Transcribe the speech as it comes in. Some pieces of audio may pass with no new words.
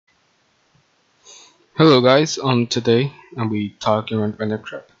Hello guys, today I'll be talking about random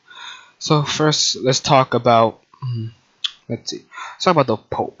crap. So first let's talk about let's talk about the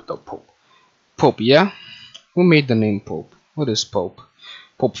Pope. Pope, yeah? Who made the name Pope? What is Pope?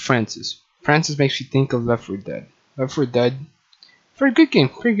 Pope Francis. Francis makes me think of Left 4 Dead. Left 4 Dead, pretty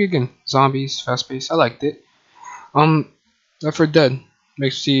good game. Zombies, fast paced, I liked it. Left 4 Dead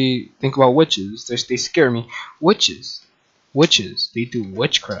makes me think about witches. They scare me. Witches, they do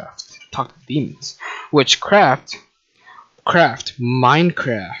witchcraft. Talk to demons. Witchcraft,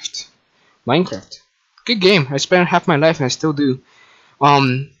 Minecraft. Good game. I spent half my life and I still do.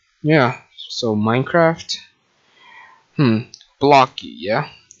 Yeah. So Minecraft. Blocky. Yeah.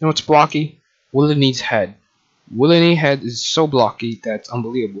 You know what's blocky? Willini's head. Willini head is so blocky that's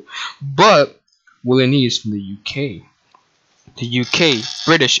unbelievable. But Willini is from the UK. The UK,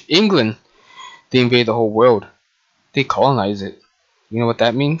 British, England. They invade the whole world. They colonize it. You know what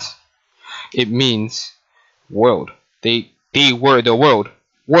that means? It means world. They were the world.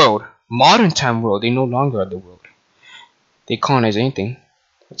 Modern time world. They no longer are the world. They colonize anything.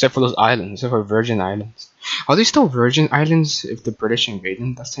 Except for those islands. Except for Virgin Islands. Are they still Virgin Islands if the British invade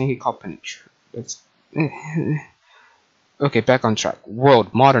them? That's technically called penetration. That's okay, back on track.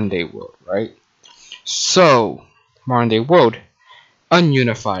 World. Modern day world, right? So, modern day world.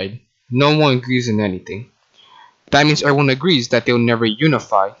 Ununified. No one agrees in anything. That means everyone agrees that they'll never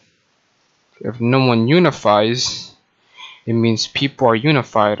unify. If no one unifies, it means people are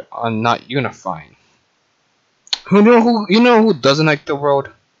unified on not unifying. You know who doesn't like the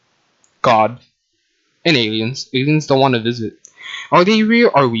world? God and aliens. Aliens don't want to visit. Are they real?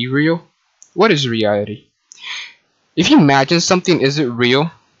 Are we real? What is reality? If you imagine something, is it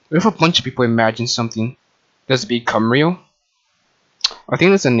real? If a bunch of people imagine something, does it become real? I think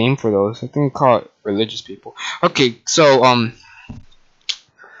there's a name for those. I think we call it religious people. Okay, so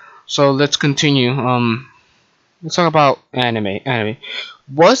let's continue. Let's talk about anime. Anime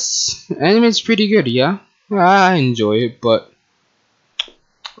is pretty good, yeah. I enjoy it, but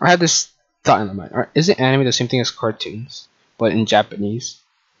I had this thought in my mind. Isn't anime the same thing as cartoons, but in Japanese?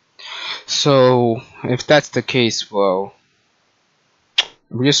 So if that's the case, well,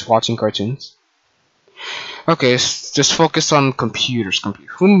 we're just watching cartoons. Okay, just focus on computers.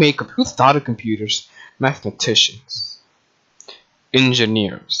 Who thought of computers? Mathematicians,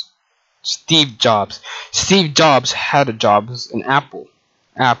 engineers. Steve Jobs. Steve Jobs had a job in Apple.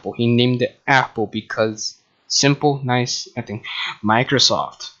 He named it Apple because simple, nice. I think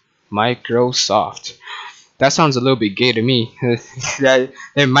Microsoft. That sounds a little bit gay to me. They're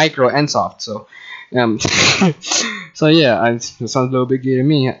micro and soft, so so yeah, it sounds a little bit gay to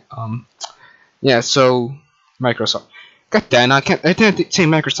me. Yeah, so Microsoft. God damn, I didn't say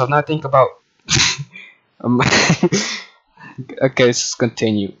Microsoft. Now I think about. Okay, let's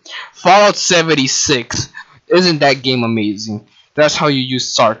continue. Fallout 76. Isn't that game amazing? That's how you use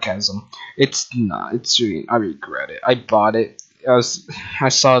sarcasm. It's not. It's really. I regret it. I bought it. I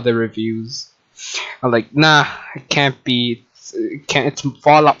saw the reviews. I'm like, nah, it can't be. It's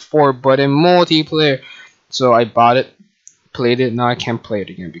Fallout 4, but in multiplayer. So I bought it, played it. Now I can't play it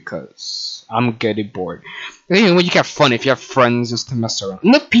again because I'm getting bored. Anyway, when you get fun, if you have friends, just to mess around.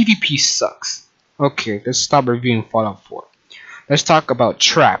 And the PvP sucks. Okay, let's stop reviewing Fallout 4. Let's talk about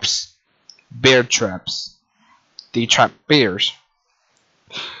traps. Bear traps. They trap bears.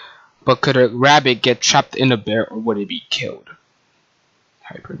 But could a rabbit get trapped in a bear or would it be killed?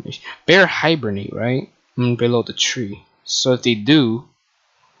 Hibernation. Bear hibernate, right? Below the tree. So if they do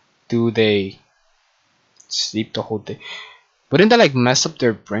they sleep the whole day? Wouldn't that like mess up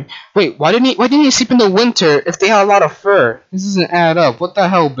their brain? Wait, why didn't he sleep in the winter if they had a lot of fur? This doesn't add up. What the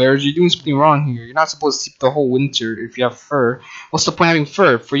hell, bears? You're doing something wrong here. You're not supposed to sleep the whole winter if you have fur. What's the point of having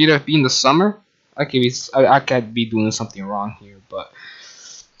fur? For you to be in the summer? Okay, I can't be doing something wrong here, but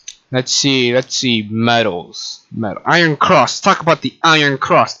let's see. Metal. Iron Cross. Talk about the Iron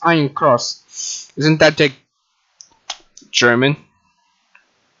Cross. Isn't that like Germans?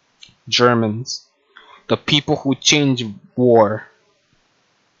 The people who changed war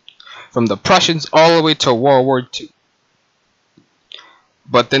from the Prussians all the way to World War II.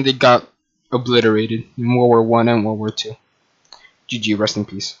 But then they got obliterated in World War I and World War II. GG, rest in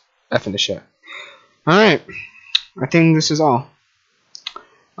peace. F in the chat. Alright. I think this is all.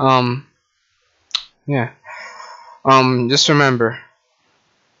 Yeah. Just remember,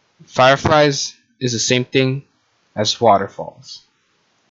 fireflies is the same thing as waterfalls.